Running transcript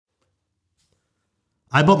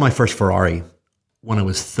I bought my first Ferrari when I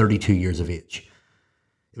was 32 years of age.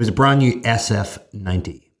 It was a brand new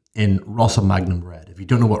SF90 in Rossa Magnum Red. If you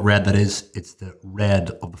don't know what red that is, it's the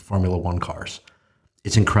red of the Formula One cars.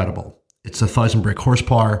 It's incredible. It's 1,000 brake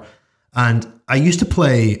horsepower. And I used to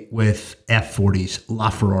play with F40s,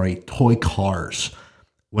 LaFerrari, toy cars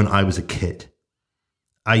when I was a kid.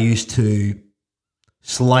 I used to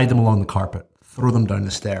slide them along the carpet, throw them down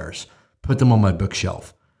the stairs, put them on my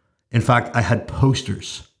bookshelf. In fact, I had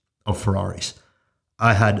posters of Ferraris.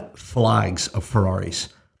 I had flags of Ferraris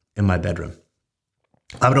in my bedroom.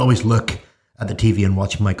 I would always look at the TV and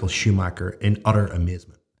watch Michael Schumacher in utter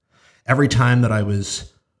amazement. Every time that I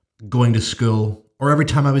was going to school, or every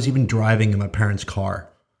time I was even driving in my parents' car,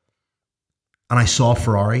 and I saw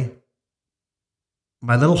Ferrari,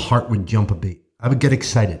 my little heart would jump a beat. I would get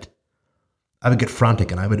excited. I would get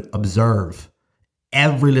frantic, and I would observe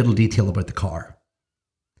every little detail about the car.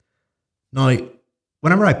 Now,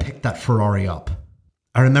 whenever I picked that Ferrari up,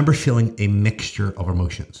 I remember feeling a mixture of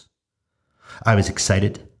emotions. I was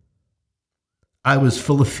excited. I was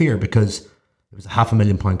full of fear because it was a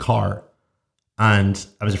 £500,000 car and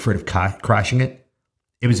I was afraid of crashing it.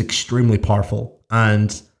 It was extremely powerful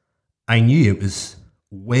and I knew it was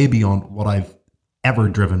way beyond what I've ever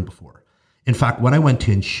driven before. In fact, when I went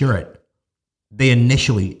to insure it, they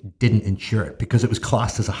initially didn't insure it because it was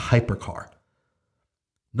classed as a hypercar.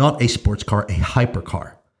 Not a sports car, a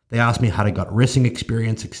hypercar. They asked me how I got racing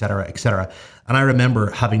experience, etc., etc. And I remember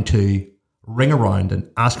having to ring around and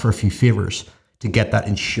ask for a few favors to get that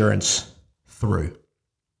insurance through.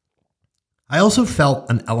 I also felt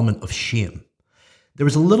an element of shame. There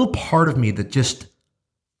was a little part of me that just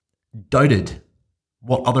doubted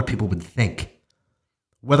what other people would think,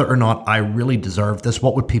 whether or not I really deserved this,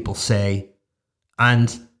 what would people say?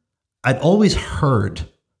 And I'd always heard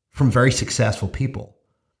from very successful people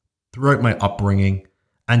throughout my upbringing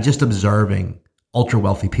and just observing ultra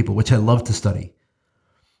wealthy people, which I love to study,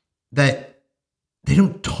 that they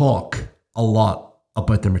don't talk a lot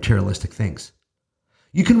about their materialistic things.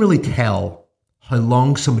 You can really tell how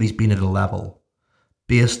long somebody's been at a level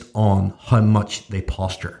based on how much they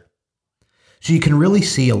posture. So you can really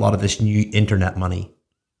see a lot of this new internet money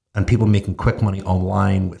and people making quick money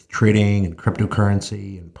online with trading and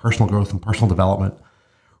cryptocurrency and personal growth and personal development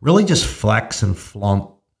really just flex and flaunt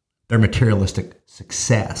their materialistic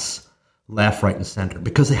success left, right, and center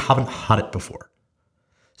because they haven't had it before.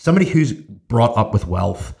 Somebody who's brought up with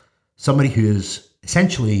wealth, somebody who's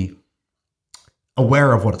essentially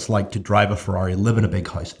aware of what it's like to drive a Ferrari, live in a big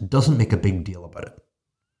house, doesn't make a big deal about it.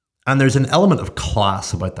 And there's an element of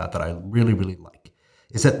class about that I really, really like,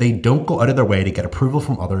 is that they don't go out of their way to get approval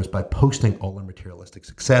from others by posting all their materialistic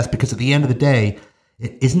success, because at the end of the day,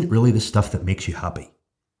 it isn't really the stuff that makes you happy.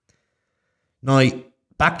 Now,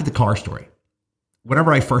 back to the car story.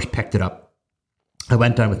 Whenever I first picked it up, I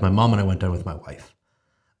went down with my mom and I went down with my wife.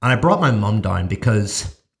 And I brought my mom down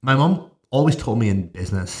because my mom always told me in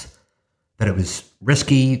business that it was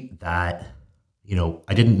risky, that,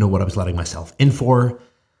 I didn't know what I was letting myself in for,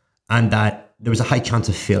 and that there was a high chance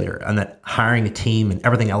of failure, and that hiring a team and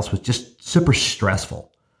everything else was just super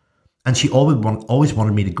stressful. And she always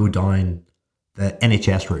wanted me to go down the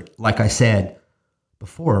NHS route. Like I said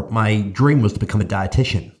before, my dream was to become a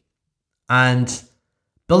dietitian. And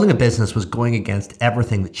building a business was going against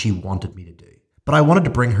everything that she wanted me to do. But I wanted to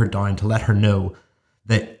bring her down to let her know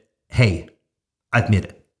that, hey, I've made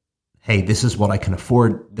it. Hey, this is what I can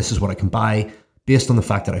afford. This is what I can buy based on the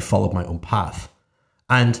fact that I followed my own path.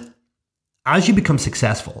 And as you become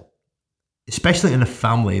successful, especially in a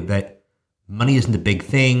family that money isn't a big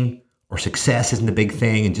thing or success isn't a big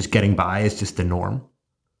thing and just getting by is just the norm,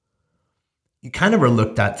 you kind of are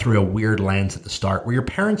looked at through a weird lens at the start where your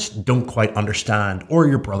parents don't quite understand, or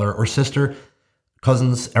your brother or sister,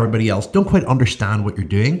 cousins, everybody else don't quite understand what you're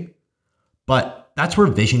doing. But that's where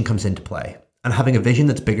vision comes into play, and having a vision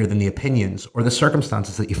that's bigger than the opinions or the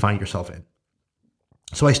circumstances that you find yourself in.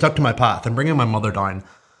 So I stuck to my path, and bringing my mother down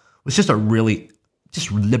was just a really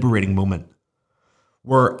liberating moment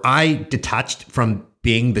where I detached from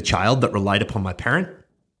being the child that relied upon my parent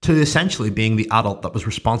to essentially being the adult that was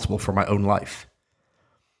responsible for my own life.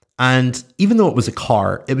 And even though it was a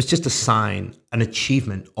car, it was just a sign, an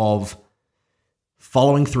achievement of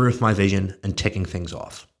following through with my vision and ticking things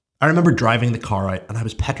off. I remember driving the car out and I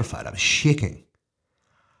was petrified. I was shaking.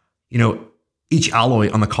 Each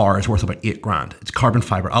alloy on the car is worth about $8,000. It's carbon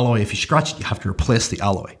fiber alloy. If you scratch it, you have to replace the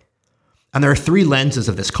alloy. And there are three lenses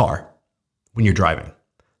of this car when you're driving.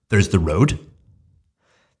 There's the road.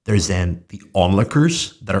 There's then the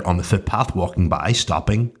onlookers that are on the footpath walking by,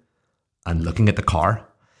 stopping and looking at the car.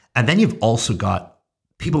 And then you've also got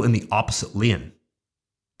people in the opposite lane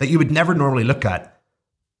that you would never normally look at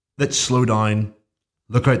that slow down,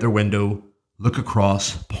 look out their window, look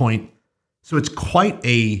across, point. So it's quite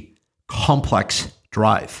a complex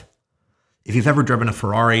drive. If you've ever driven a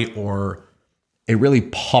Ferrari or a really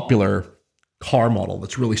popular car model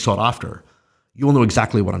that's really sought after, you will know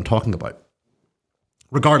exactly what I'm talking about.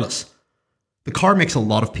 Regardless, the car makes a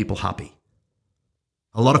lot of people happy.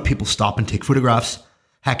 A lot of people stop and take photographs.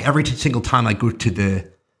 Heck, every single time I go to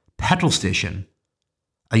the petrol station,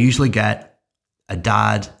 I usually get a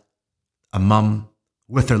dad, a mum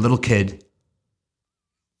with their little kid,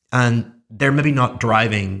 and they're maybe not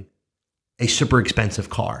driving a super expensive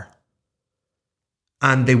car.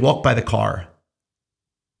 And they walk by the car,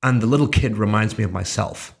 and the little kid reminds me of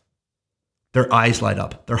myself. Their eyes light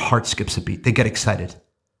up, their heart skips a beat, they get excited.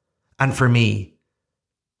 And for me,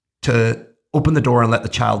 to open the door and let the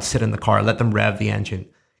child sit in the car, let them rev the engine,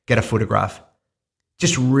 get a photograph,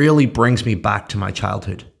 just really brings me back to my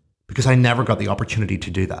childhood, because I never got the opportunity to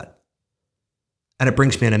do that. And it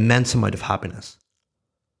brings me an immense amount of happiness.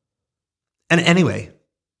 And anyway,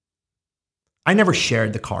 I never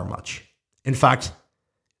shared the car much. In fact,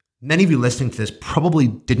 many of you listening to this probably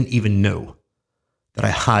didn't even know that I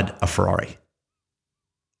had a Ferrari.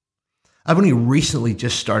 I've only recently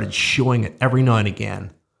just started showing it every now and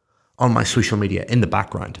again on my social media in the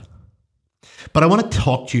background. But I want to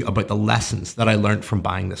talk to you about the lessons that I learned from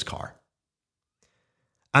buying this car.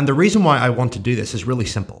 And the reason why I want to do this is really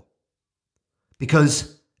simple.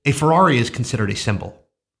 Because a Ferrari is considered a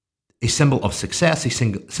symbol of success, a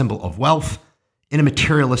symbol of wealth in a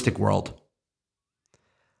materialistic world.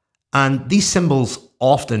 And these symbols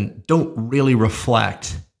often don't really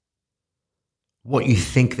reflect what you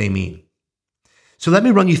think they mean. So let me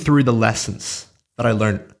run you through the lessons that I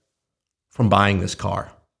learned from buying this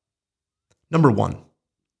car. Number one,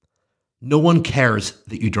 no one cares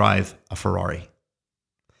that you drive a Ferrari.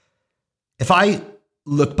 If I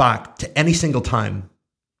look back to any single time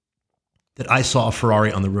that I saw a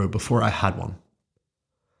Ferrari on the road before I had one,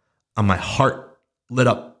 and my heart lit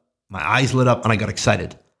up, my eyes lit up, and I got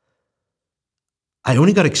excited, I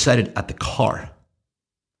only got excited at the car.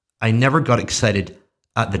 I never got excited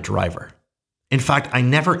at the driver. In fact, I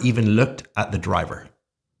never even looked at the driver.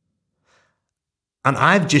 And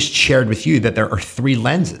I've just shared with you that there are 3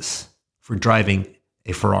 lenses for driving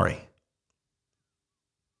a Ferrari.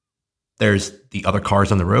 There's the other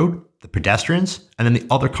cars on the road, the pedestrians, and then the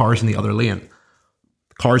other cars in the other lane.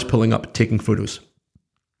 The cars pulling up, taking photos.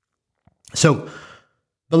 So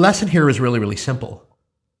the lesson here is really, really simple.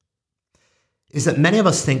 Is that many of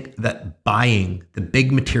us think that buying the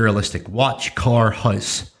big materialistic watch, car,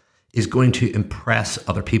 house is going to impress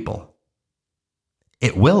other people.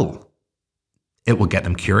 It will. It will get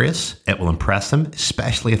them curious. It will impress them,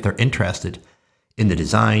 especially if they're interested in the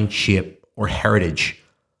design, shape, or heritage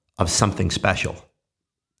of something special.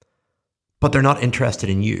 But they're not interested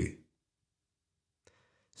in you.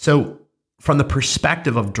 So from the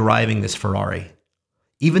perspective of driving this Ferrari,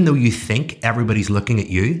 even though you think everybody's looking at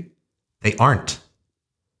you, they aren't.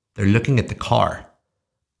 They're looking at the car.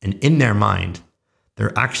 And in their mind,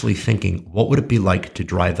 they're actually thinking, what would it be like to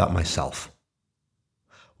drive that myself?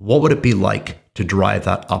 What would it be like to drive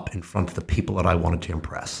that up in front of the people that I wanted to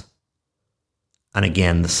impress? And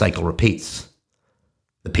again, the cycle repeats.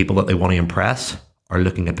 The people that they want to impress are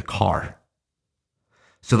looking at the car.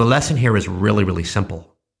 So the lesson here is really, really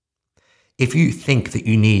simple. If you think that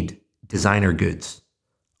you need designer goods,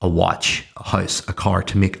 a watch, a house, a car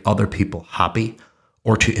to make other people happy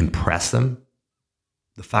or to impress them,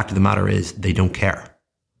 the fact of the matter is they don't care.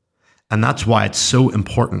 And that's why it's so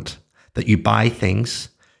important that you buy things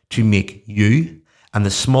to make you and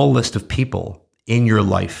the small list of people in your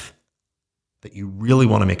life that you really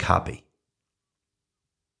want to make happy.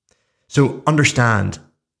 So understand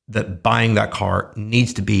that buying that car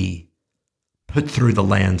needs to be put through the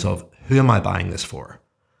lens of, who am I buying this for?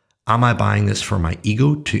 Am I buying this for my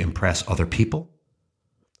ego to impress other people?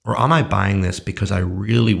 Or am I buying this because I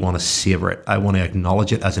really want to savor it? I want to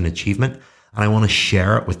acknowledge it as an achievement, and I want to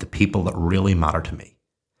share it with the people that really matter to me.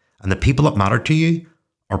 And the people that matter to you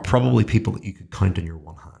are probably people that you could count on your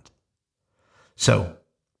one hand. So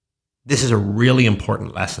this is a really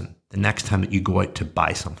important lesson the next time that you go out to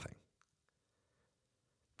buy something.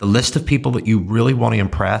 The list of people that you really want to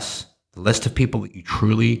impress, the list of people that you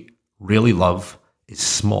truly, really love is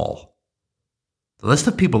small. The list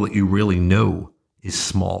of people that you really know is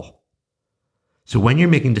small. So when you're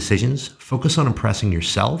making decisions, focus on impressing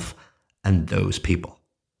yourself and those people,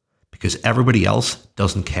 because everybody else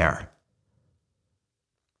doesn't care.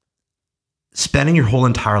 Spending your whole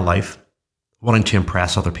entire life wanting to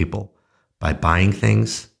impress other people by buying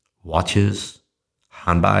things, watches,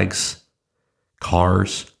 handbags,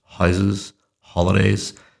 cars, houses,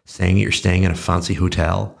 holidays, saying that you're staying in a fancy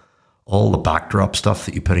hotel, all the backdrop stuff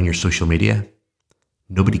that you put in your social media.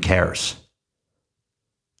 Nobody cares.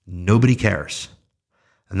 Nobody cares.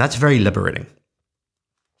 And that's very liberating.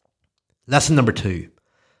 Lesson number 2.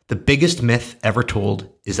 The biggest myth ever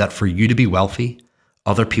told is that for you to be wealthy,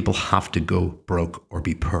 other people have to go broke or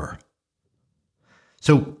be poor.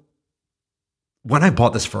 So when I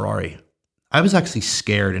bought this Ferrari, I was actually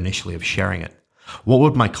scared initially of sharing it. What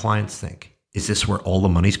would my clients think? Is this where all the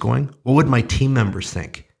money's going? What would my team members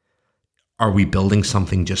think? Are we building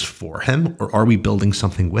something just for him, or are we building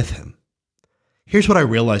something with him? Here's what I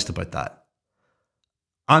realized about that.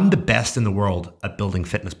 I'm the best in the world at building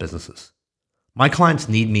fitness businesses. My clients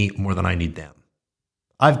need me more than I need them.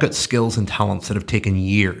 I've got skills and talents that have taken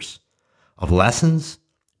years of lessons,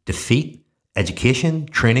 defeat, education,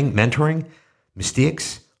 training, mentoring,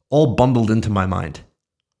 mistakes, all bundled into my mind.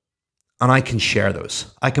 And I can share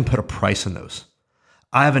those. I can put a price on those.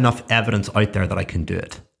 I have enough evidence out there that I can do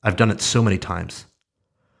it. I've done it so many times.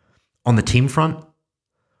 On the team front,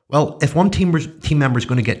 well, if one team member is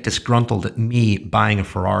going to get disgruntled at me buying a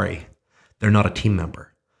Ferrari, they're not a team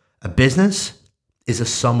member. A business is a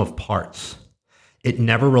sum of parts. It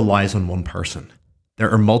never relies on one person.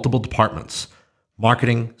 There are multiple departments: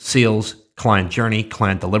 marketing, sales, client journey,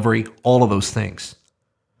 client delivery, all of those things.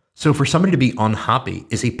 So for somebody to be unhappy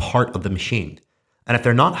is a part of the machine. And if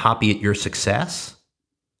they're not happy at your success,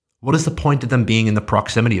 what is the point of them being in the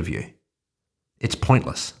proximity of you? It's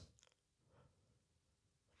pointless.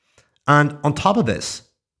 And on top of this,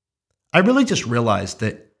 I really just realized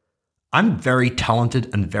that I'm very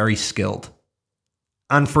talented and very skilled.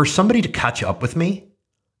 And for somebody to catch up with me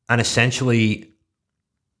and essentially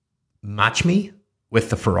match me with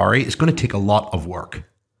the Ferrari is going to take a lot of work.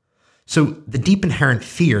 So the deep inherent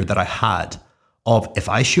fear that I had of, if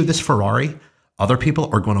I show this Ferrari, other people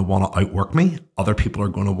are going to want to outwork me. Other people are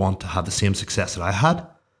going to want to have the same success that I had.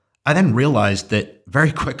 I then realized that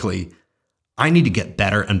very quickly, I need to get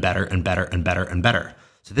better and better and better and better and better.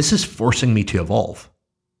 So this is forcing me to evolve.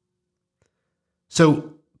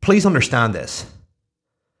 So please understand this.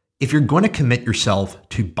 If you're going to commit yourself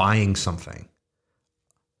to buying something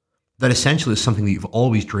that essentially is something that you've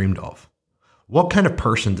always dreamed of, what kind of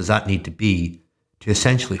person does that need to be to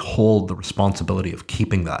essentially hold the responsibility of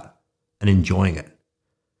keeping that and enjoying it?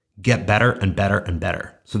 Get better and better and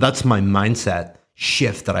better. So that's my mindset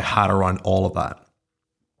shift that I had around all of that.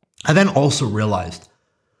 I then also realized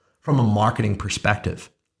from a marketing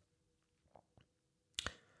perspective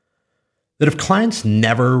that if clients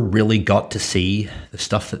never really got to see the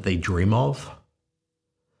stuff that they dream of,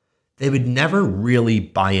 they would never really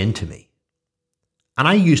buy into me. And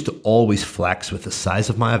I used to always flex with the size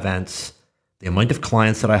of my events, the amount of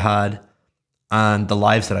clients that I had, and the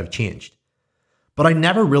lives that I've changed. But I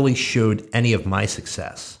never really showed any of my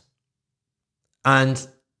success. And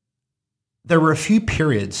there were a few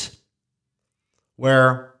periods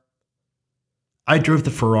where I drove the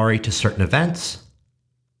Ferrari to certain events,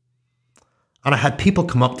 and I had people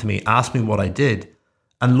come up to me, ask me what I did,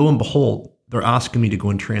 and lo and behold, they're asking me to go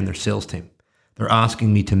and train their sales team. They're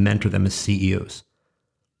asking me to mentor them as CEOs.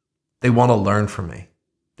 They want to learn from me.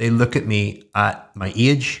 They look at me at my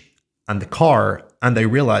age and the car, and they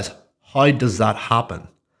realize, how does that happen?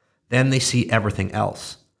 Then they see everything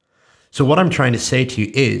else. So what I'm trying to say to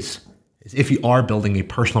you is if you are building a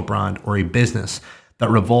personal brand or a business that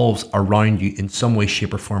revolves around you in some way,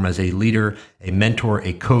 shape, or form as a leader, a mentor,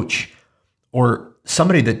 a coach, or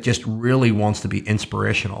somebody that just really wants to be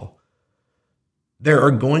inspirational, there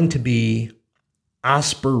are going to be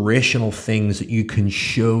aspirational things that you can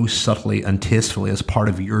show subtly and tastefully as part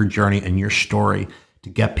of your journey and your story to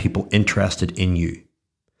get people interested in you.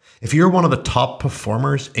 If you're one of the top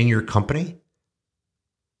performers in your company,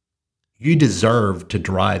 you deserve to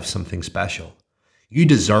drive something special. You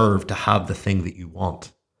deserve to have the thing that you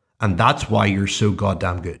want. And that's why you're so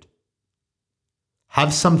goddamn good.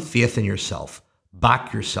 Have some faith in yourself.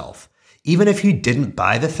 Back yourself. Even if you didn't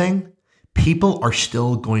buy the thing, people are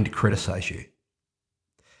still going to criticize you.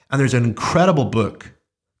 And there's an incredible book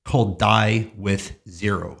called Die with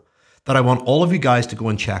Zero that I want all of you guys to go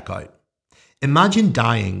and check out. Imagine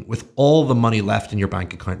dying with all the money left in your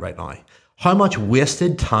bank account right now. How much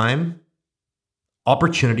wasted time,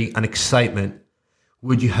 opportunity, and excitement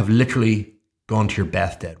would you have literally gone to your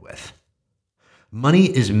deathbed with? Money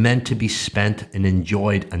is meant to be spent and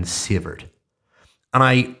enjoyed and savored. And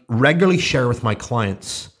I regularly share with my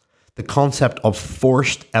clients the concept of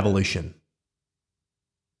forced evolution.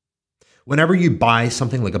 Whenever you buy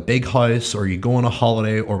something like a big house or you go on a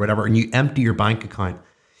holiday or whatever and you empty your bank account,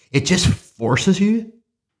 it just forces you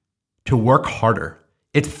to work harder.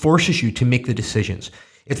 It forces you to make the decisions.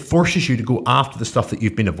 It forces you to go after the stuff that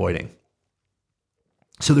you've been avoiding.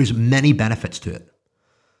 So there's many benefits to it.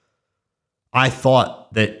 I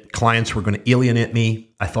thought that clients were going to alienate me.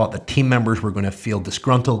 I thought that team members were going to feel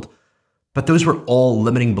disgruntled. But those were all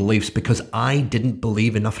limiting beliefs because I didn't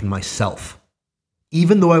believe enough in myself.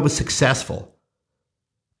 Even though I was successful,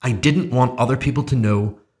 I didn't want other people to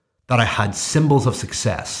know that I had symbols of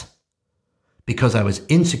success because I was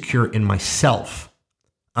insecure in myself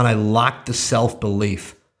and I lacked the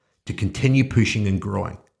self-belief to continue pushing and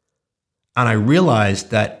growing. And I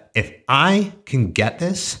realized that if I can get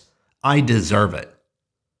this, I deserve it.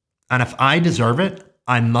 And if I deserve it,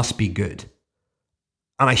 I must be good.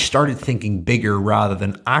 And I started thinking bigger rather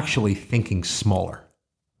than actually thinking smaller.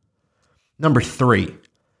 Number 3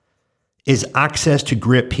 is access to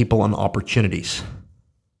great people and opportunities.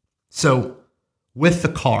 So with the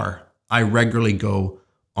car, I regularly go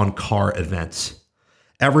on car events.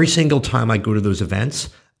 Every single time I go to those events,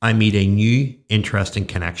 I meet a new, interesting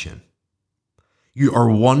connection. You are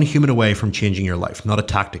one human away from changing your life, not a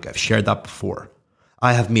tactic. I've shared that before.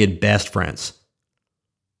 I have made best friends.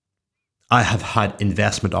 I have had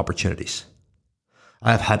investment opportunities.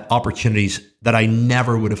 I have had opportunities that I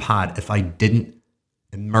never would have had if I didn't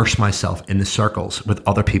immerse myself in the circles with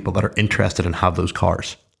other people that are interested and have those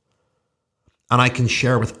cars. And I can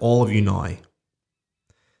share with all of you now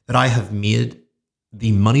that I have made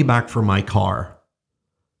the money back for my car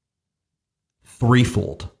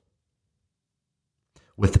threefold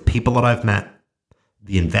with the people that I've met,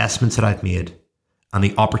 the investments that I've made, and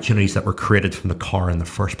the opportunities that were created from the car in the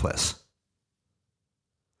first place.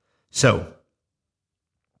 So,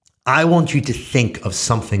 I want you to think of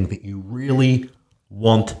something that you really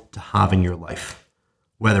want to have in your life,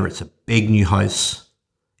 whether it's a big new house,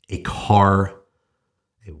 a car,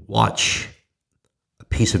 a watch, a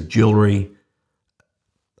piece of jewelry,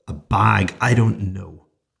 a bag, I don't know.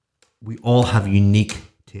 We all have unique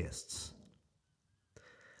tastes.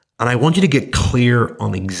 And I want you to get clear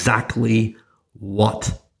on exactly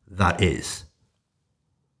what that is.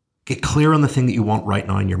 Get clear on the thing that you want right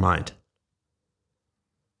now in your mind.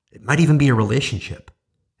 It might even be a relationship.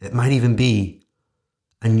 It might even be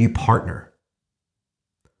a new partner.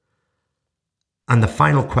 And the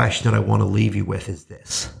final question that I want to leave you with is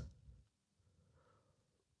this.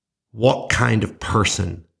 What kind of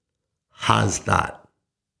person has that?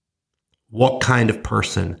 What kind of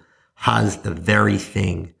person has the very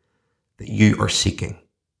thing that you are seeking?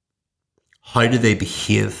 How do they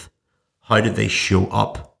behave? How do they show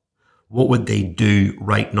up? What would they do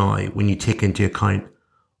right now when you take into account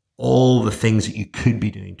all the things that you could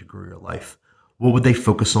be doing to grow your life? What would they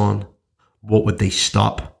focus on? What would they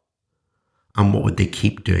stop? And what would they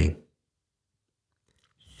keep doing?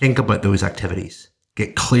 Think about those activities.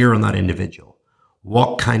 Get clear on that individual.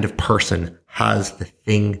 What kind of person has the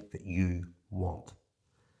thing that you want?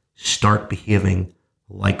 Start behaving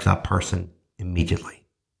like that person immediately.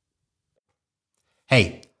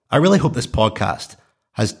 Hey, I really hope this podcast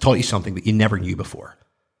has taught you something that you never knew before.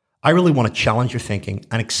 I really want to challenge your thinking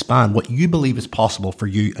and expand what you believe is possible for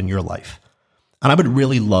you and your life. And I would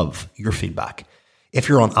really love your feedback. If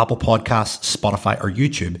you're on Apple Podcasts, Spotify, or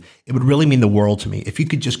YouTube, it would really mean the world to me if you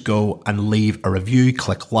could just go and leave a review,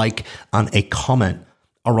 click like, and a comment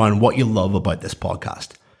around what you love about this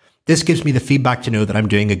podcast. This gives me the feedback to know that I'm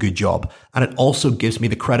doing a good job, and it also gives me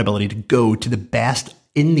the credibility to go to the best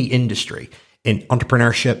in the industry in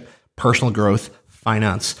entrepreneurship, personal growth,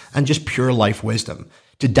 finance, and just pure life wisdom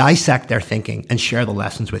to dissect their thinking and share the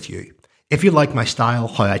lessons with you. If you like my style,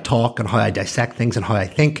 how I talk and how I dissect things and how I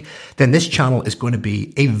think, then this channel is going to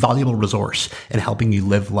be a valuable resource in helping you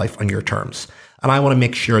live life on your terms. And I want to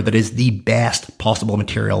make sure that it is the best possible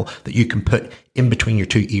material that you can put in between your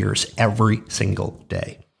two ears every single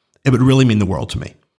day. It would really mean the world to me.